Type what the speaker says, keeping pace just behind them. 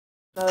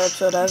Another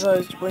episode, as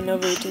always, Boy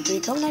Nova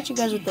 823 coming at you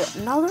guys with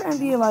another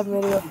NBA Live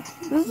video.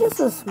 This is just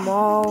a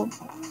small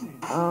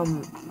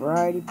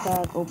variety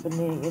pack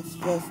opening. It's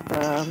just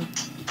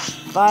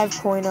 5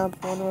 coin ups,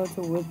 1 road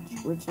to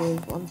riches,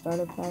 1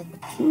 starter pack,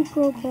 2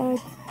 pro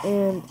packs,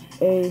 and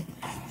a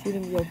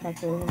shooting deal pack.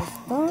 So we're gonna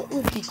start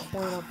with the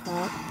coin up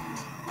pack.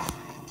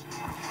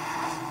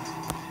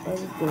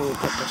 Let's do it.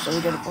 So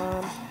we get a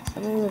bond. I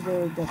mean, we're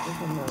very different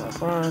from the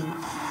bonds. You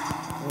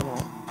know,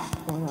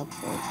 coin up.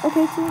 So.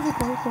 Okay, 200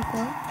 coins so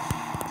far.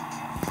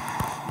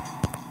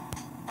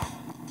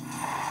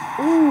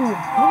 Ooh,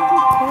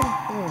 110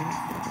 coins.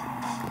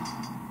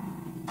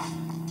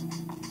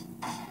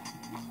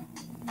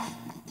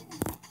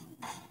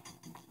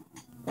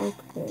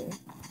 Okay.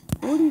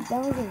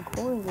 40,000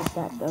 coins if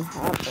that does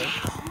happen.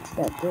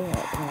 That did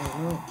happen, I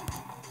don't know.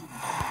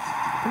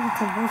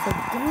 110 coins,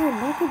 like, damn,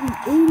 that could be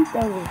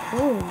 80,000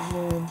 coins,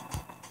 man.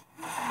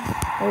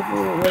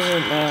 Hopefully it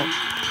wasn't,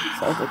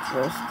 Celtics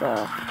versus,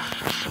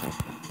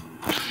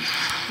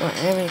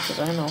 Miami, because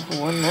I know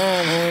who won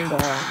that, and,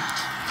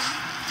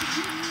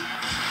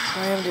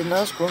 Miami did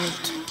not score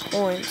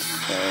points,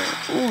 so,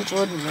 ooh,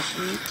 Jordan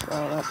Mickey.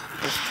 Wow, that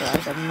was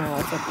trash. I don't know why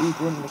I said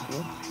Jordan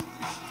Mickey.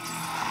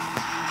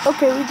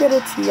 Okay, we get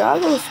a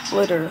Tiago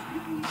splitter,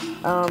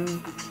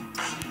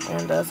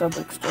 and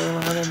Celtic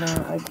storyline, and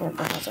I can't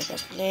pronounce that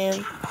guy's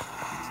name.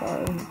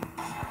 Sorry.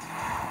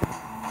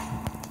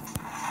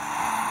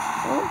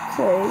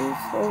 Okay,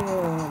 so,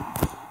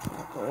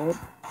 good.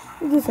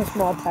 It's just a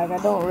small pack. I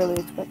don't really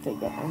expect to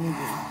get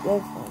anything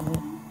good from it.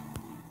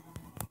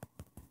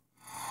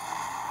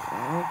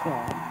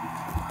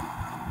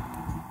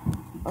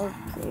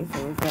 Okay, so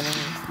we're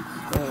getting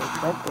the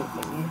vector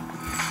thingy.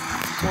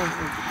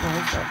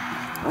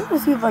 I'm gonna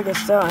see if I can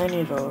sell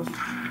any of those.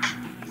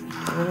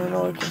 I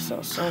know we can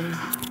sell some,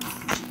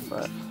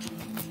 but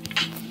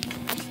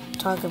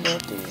talk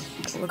about the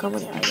look how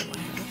many items I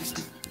have.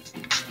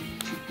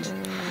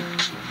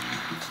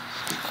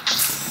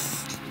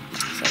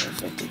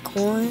 750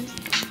 coin.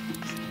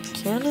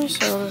 Can I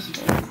sell this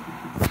thing?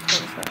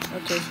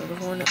 Okay, so the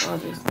Hornet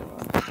obviously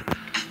lost.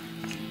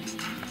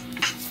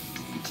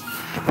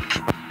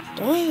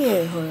 Dang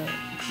it, Hornet.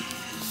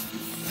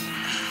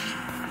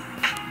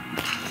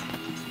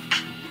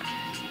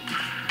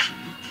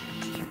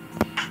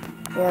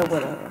 Yeah,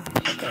 whatever.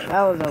 Okay,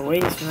 that was a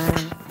waste,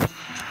 man.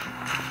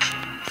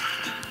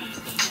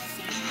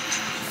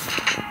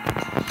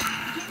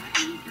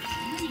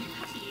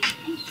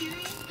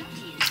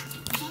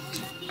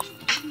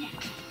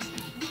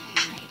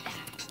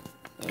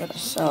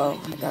 I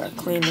gotta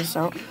clean this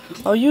out.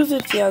 I'll use the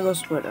Tiago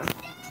splitter.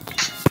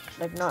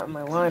 Like, not in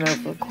my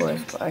lineup, of course,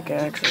 but I can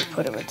actually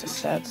put him into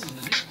sets.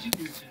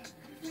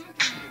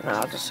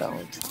 Nah, I'll just sell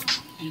him.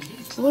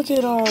 Look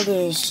at all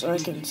this I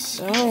can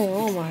sell.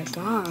 Oh my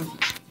god.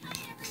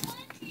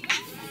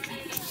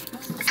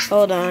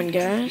 Hold on,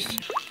 guys.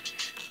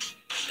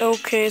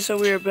 Okay, so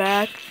we're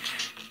back.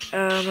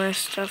 My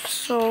stuff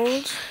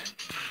sold.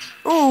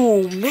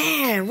 Oh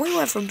man, we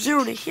went from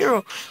 0 to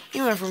hero.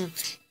 We went from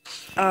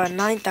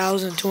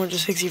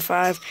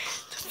 9,265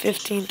 to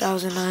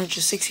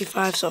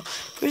 15,965. So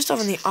put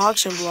stuff in the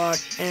auction block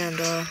and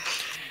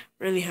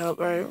really help.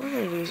 Alright, we're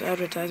gonna use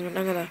advertisement.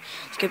 I'm gonna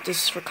skip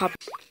this for copy.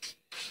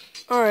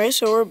 Alright,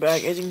 so we're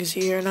back, as you can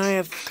see here. Now I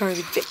have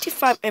currently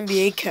 55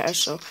 NBA cash,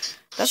 so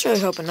that's really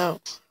helping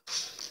out.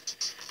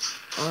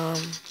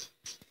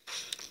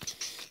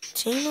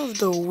 Team of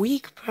the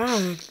week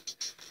pack.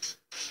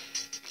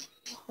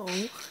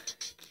 Whoa.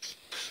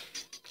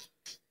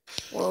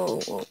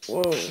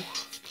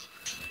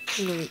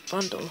 Team of the week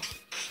bundle. Can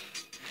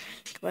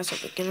buy some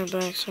beginner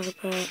pack, starter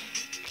pack.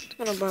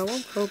 I'm gonna buy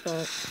 1 pro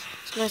pack.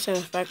 It's nice to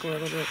have a back a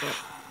little bit, but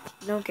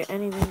you don't get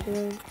anything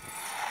good.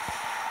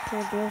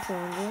 Can't do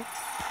something.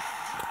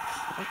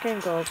 I can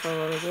go for a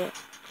little bit.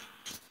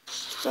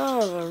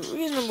 Still have a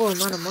reasonable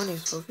amount of money,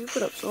 so if you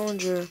put up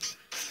Solinger,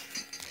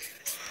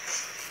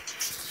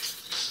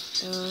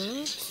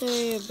 let's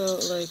say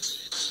about like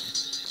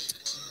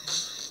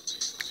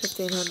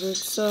 1,500.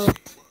 So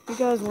if you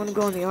guys want to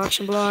go on the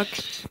auction block,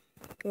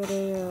 get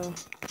a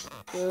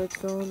Jared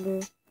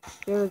Solinger.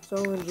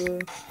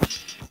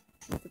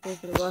 To pay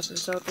for the Boston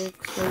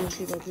Celtics. So you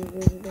see that you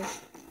did it.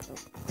 Oh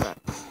crap.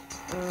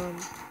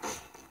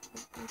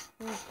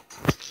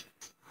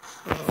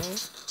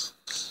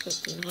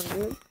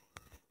 1,500.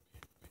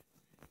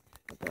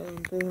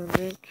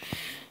 1,300.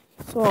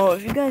 So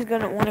if you guys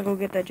gonna want to go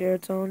get that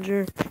Jared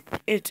Solinger,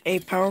 it's a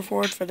power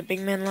forward for the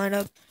big man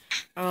lineup.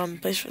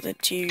 Plays for the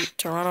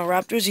Toronto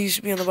Raptors. He used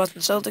to be on the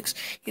Boston Celtics.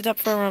 He's up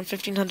for around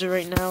 1,500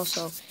 right now.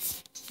 So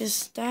his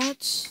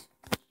stats,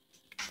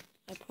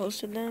 I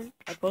posted them,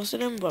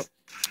 but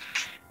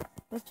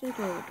let's take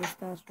a look at the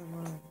stats for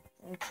mine.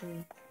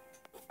 Actually,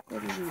 go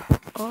to the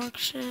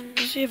auction.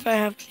 Let's see if I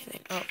have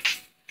anything up.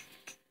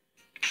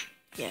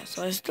 Yeah,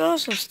 so I still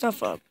have some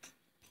stuff up.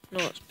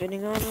 No, it's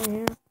bidding on right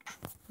here.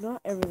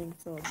 Not everything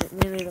sold, but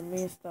mainly the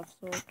main stuff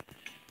sold.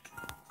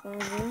 So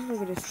let's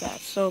look at his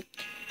stats. So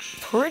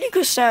pretty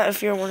good stat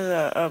if you're one of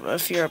the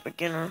if you're a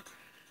beginner.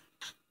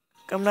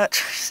 I'm not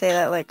trying to say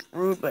that like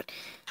rude, but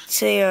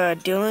say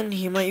Dylan,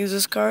 he might use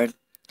this card.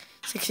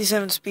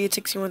 67 speed,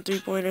 61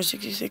 three-pointer,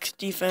 66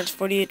 defense,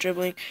 48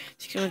 dribbling,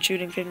 61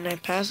 shooting, 59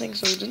 passing.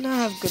 So he does not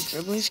have good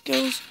dribbling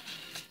skills.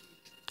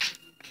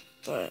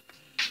 But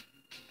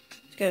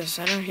he's got a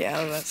center. Yeah,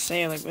 I was about to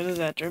say, like, what is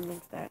that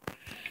dribbling stat?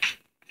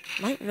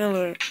 Mike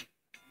Miller.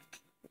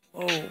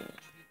 Whoa.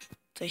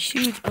 It's a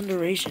huge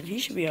underration. He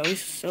should be at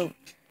least so.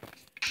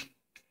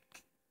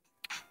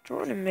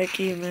 Jordan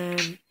Mickey,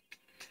 man.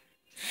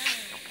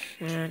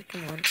 Man,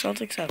 come on.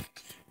 Celtics have.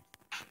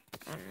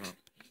 I don't know.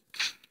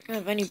 Don't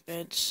have any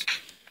bids.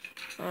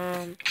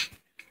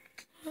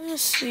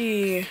 Let's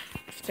see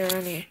if there are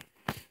any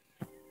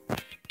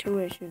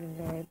two-way shooting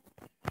guards.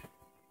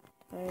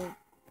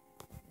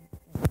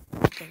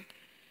 Okay.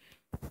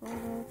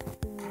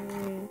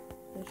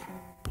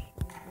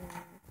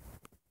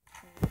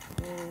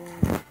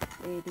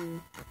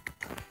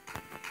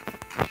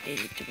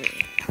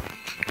 83.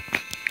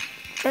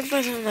 Try to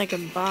find something I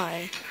can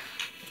buy.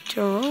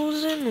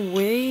 DeRozan,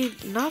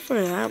 Wade, not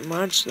for that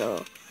much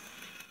though.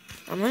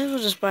 I might as well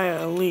just buy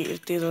an Elite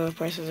if these are the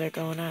prices they're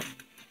going at.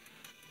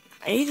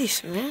 80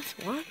 Smith?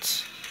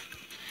 What?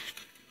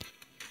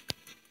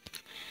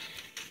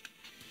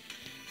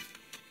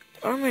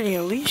 There are many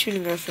Elite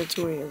shooting guards for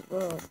 2A as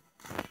well.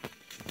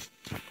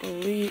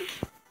 Elite.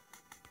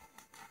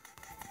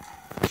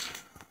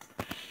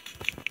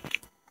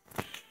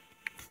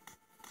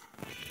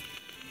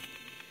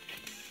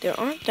 There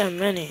aren't that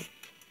many.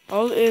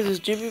 All it is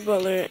Jimmy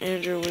Butler,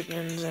 Andrew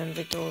Wiggins, and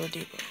Victor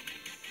Oladipo.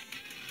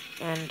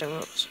 And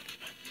DeRozan.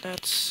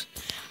 That's...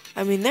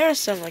 I mean, there are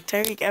some like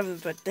Tyreke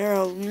Evans, but there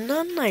are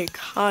none like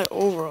high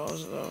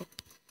overalls, though.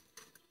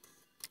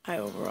 High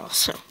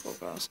overalls.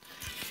 Overalls.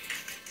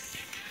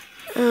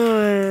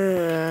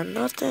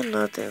 Nothing.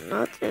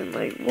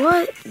 Like,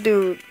 what?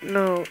 Dude,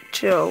 no.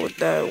 Chill with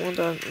that.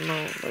 1,000,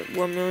 no. Like,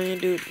 1 million,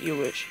 dude? You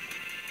wish.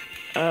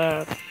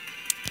 That's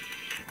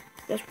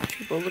what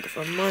people looking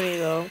for money,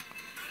 though.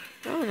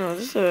 I don't know.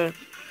 This is a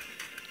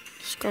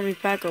scrummy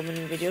pack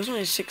opening video. It's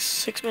only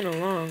six minutes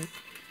long.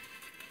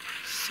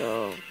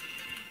 So,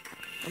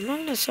 I'm not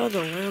gonna sell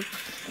the lamp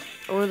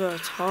or the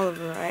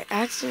Tolliver. I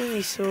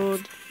accidentally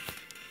sold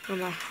one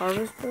of my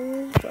harvest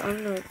players, but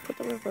I'm gonna put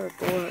them in for a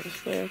gold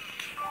harvest player.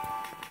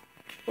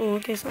 Oh,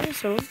 okay, so I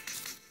sold.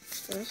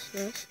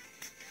 Yes.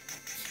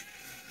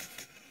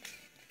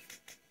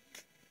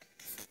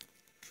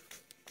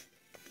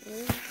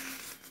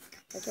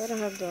 I try to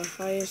have the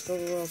highest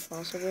overall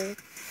possible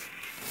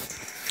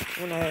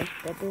when I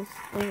get this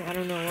thing. I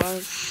don't know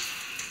why.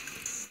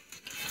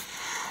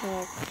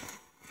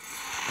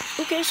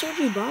 Okay, so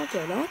we bought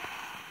that.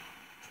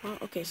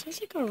 Okay, sounds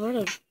like I rid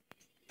of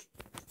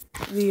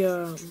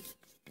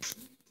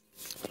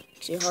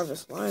the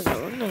harvest line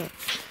though, isn't it?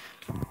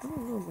 I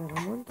don't know,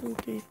 man. 1, 2,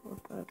 3, 4,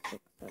 5,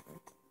 6, 7.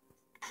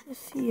 Let's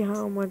see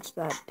how much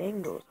that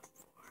thing goes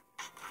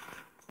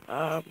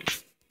up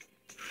for.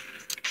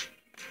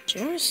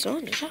 Jared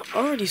Stone, is that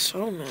already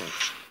sold, man?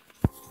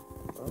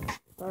 Oh,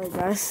 sorry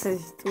guys,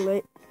 it's too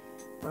late.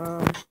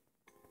 Let's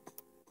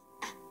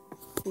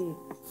see.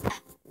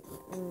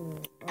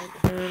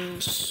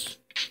 Items.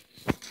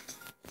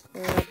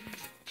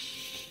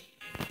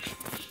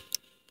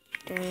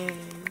 10,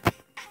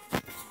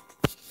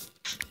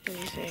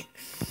 26,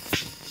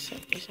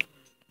 77.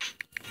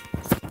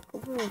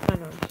 Hopefully we'll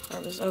find a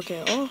harvest. Okay,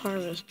 all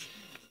harvest.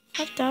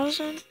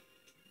 5,000?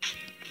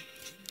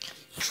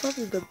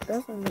 Probably the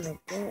best I'm gonna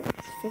get.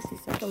 50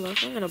 seconds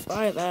left. I'm gonna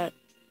buy that.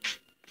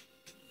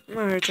 I'm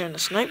out here trying to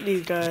snipe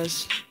these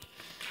guys.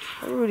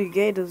 Rudy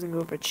Gay doesn't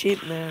go for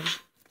cheap, man.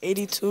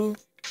 82.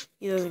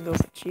 He doesn't go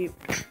for cheap.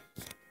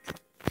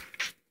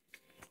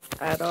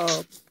 At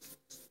all.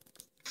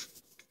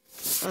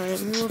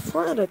 Alright, we're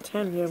 4 out of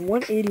 10 here.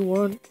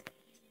 181.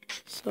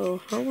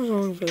 So, how much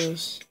long for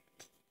this?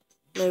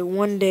 Like,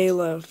 1 day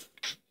left.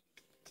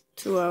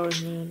 2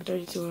 hours, man.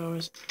 32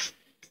 hours.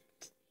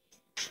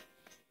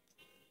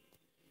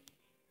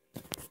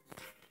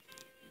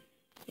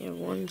 You have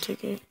 1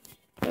 ticket.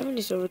 Do I have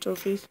any silver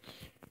trophies?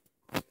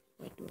 I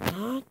do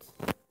not.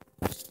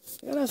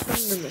 I gotta have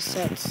something in the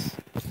sets.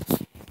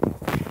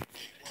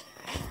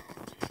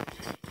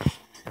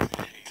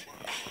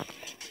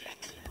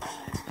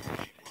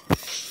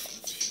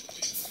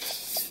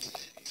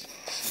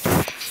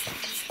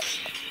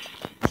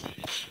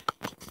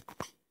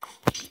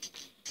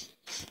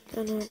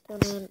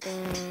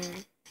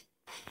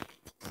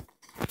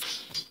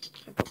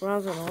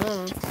 Browsing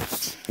around.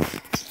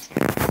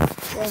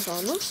 Yeah,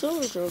 so no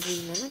silver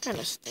trophies, man. That kind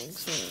of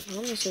stinks, man.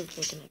 How many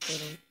silver can I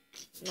put in?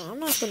 No, I'm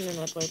not putting in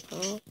that white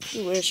pal.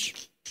 You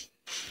wish.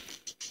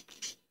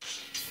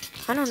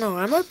 I don't know.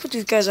 I might put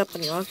these guys up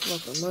on the auction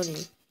block for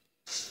money.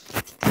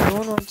 No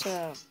one wants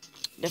a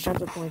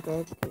defensive point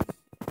guard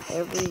because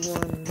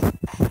everyone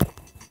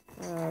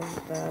has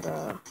that,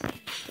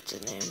 what's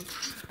his name?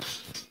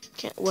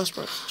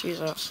 Westbrook.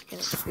 Jesus.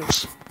 Can't speak.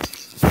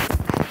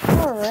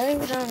 Alright,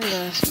 we're done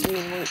the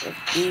stream if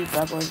these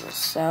bad boys will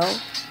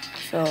sell.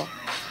 So,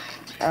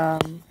 I'm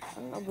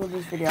gonna upload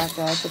this video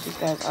after I put these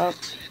guys up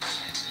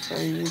for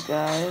you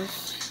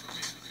guys.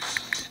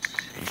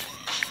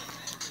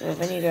 So if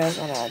any of you guys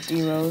want to add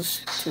D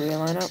Rose to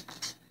your lineup,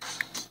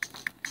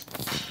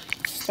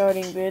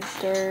 starting bid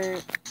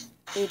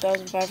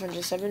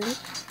 3,570.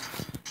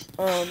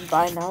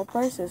 Buy now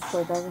price is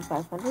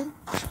 4,500.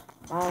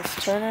 Miles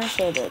Turner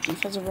for the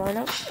defensive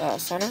lineup,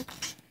 center.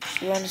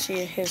 If you want to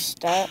see his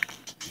stat,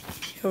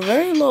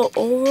 very low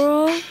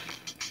overall,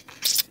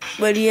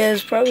 but he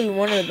has probably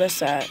one of the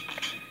best stats.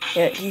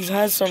 Yeah, he's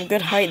has some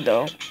good height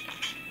though.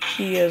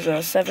 He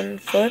is 7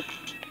 foot,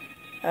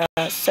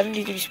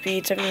 73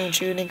 speed, 71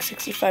 shooting,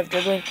 65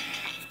 dribbling,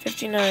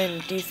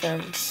 59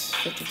 defense,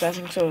 50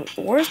 passing. So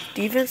worse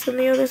defense than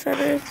the other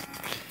centers,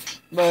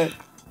 but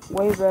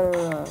way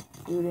better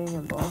shooting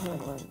and ball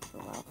handling.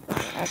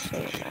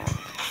 Actually, not.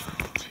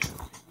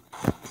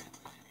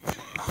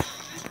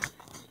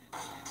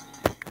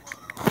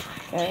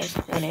 Guys,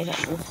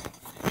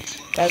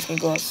 1-800. Guys can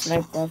go and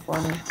snipe that for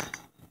me.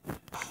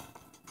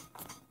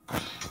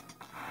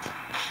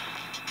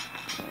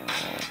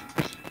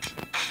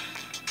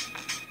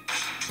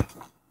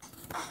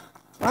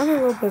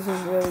 Ronald Lopez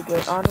is really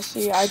good.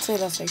 Honestly, I'd say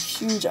that's a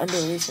huge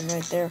underrating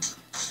right there.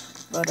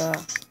 But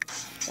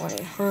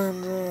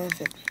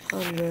 1-800,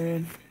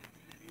 1,500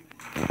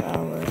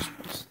 hours.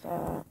 What's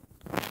that?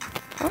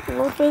 Ronald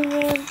Lopez,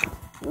 man,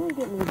 you don't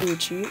get me to do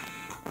cheap.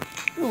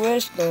 You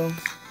wish though.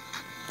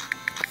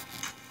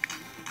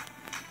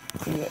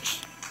 You wish.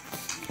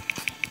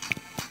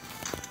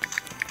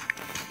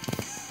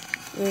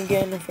 You ain't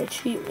getting it for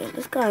cheap, man.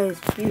 This guy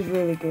he's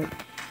really good.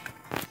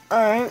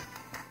 Alright.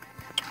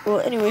 Well,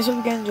 anyways, hope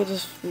you guys enjoyed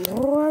this video.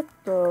 What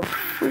the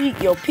freak?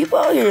 Yo, people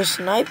out here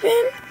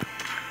sniping?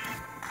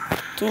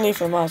 Too late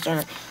for Miles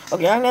Turner.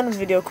 Okay, I'm gonna end this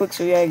video quick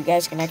so you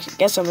guys can actually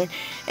get something.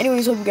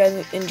 Anyways, hope you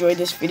guys enjoyed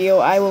this video.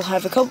 I will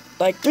have a couple,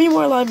 like 3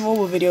 more live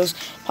mobile videos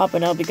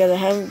popping up because I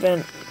haven't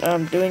been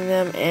doing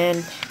them,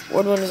 and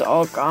Word 1 is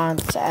all gone,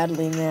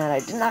 sadly, man. I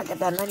did not get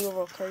that 90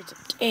 overall Curry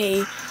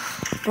today,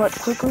 but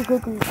quickly,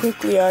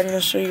 I'm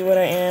gonna show you what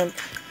I am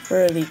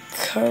for the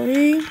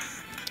Curry.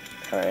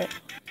 Alright.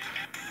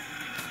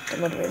 The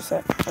motivator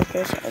set.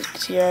 Okay, so as you can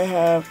see, I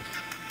have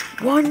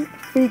one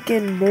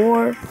freaking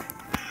more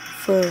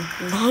for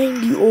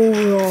 90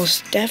 overall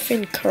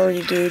Stephen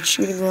Curry, dude,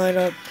 shooting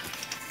lineup.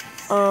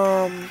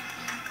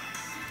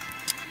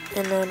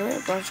 And then we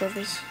have bronze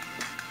trophies.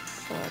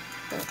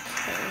 Okay.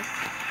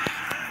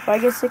 If I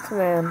get 6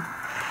 man,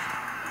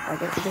 I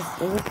guess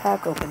there's a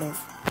pack opening.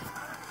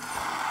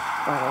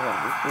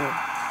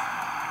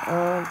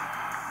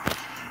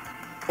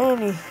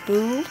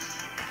 Anywho,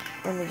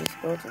 let me just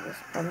go to the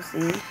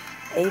supremacy.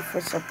 8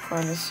 for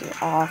supremacy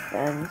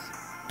offense,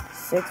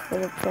 6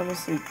 for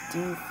supremacy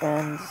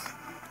defense.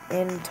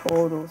 In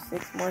total,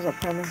 6 more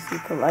supremacy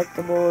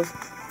collectibles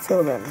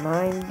till the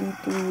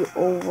 93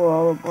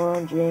 overall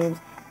LeBron James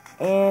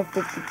and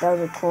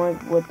 50,000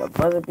 coins with the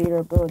buzzer beater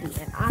ability.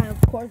 And I,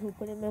 of course, will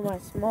put him in my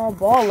small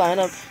ball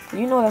lineup.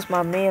 You know that's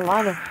my main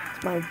lineup.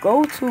 It's my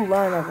go-to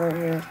lineup right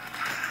here.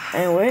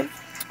 Anyway,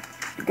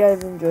 if you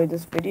guys enjoyed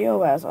this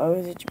video, as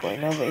always, it's your boy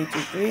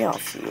Nova823. I'll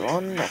see you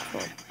on the next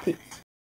one. Peace.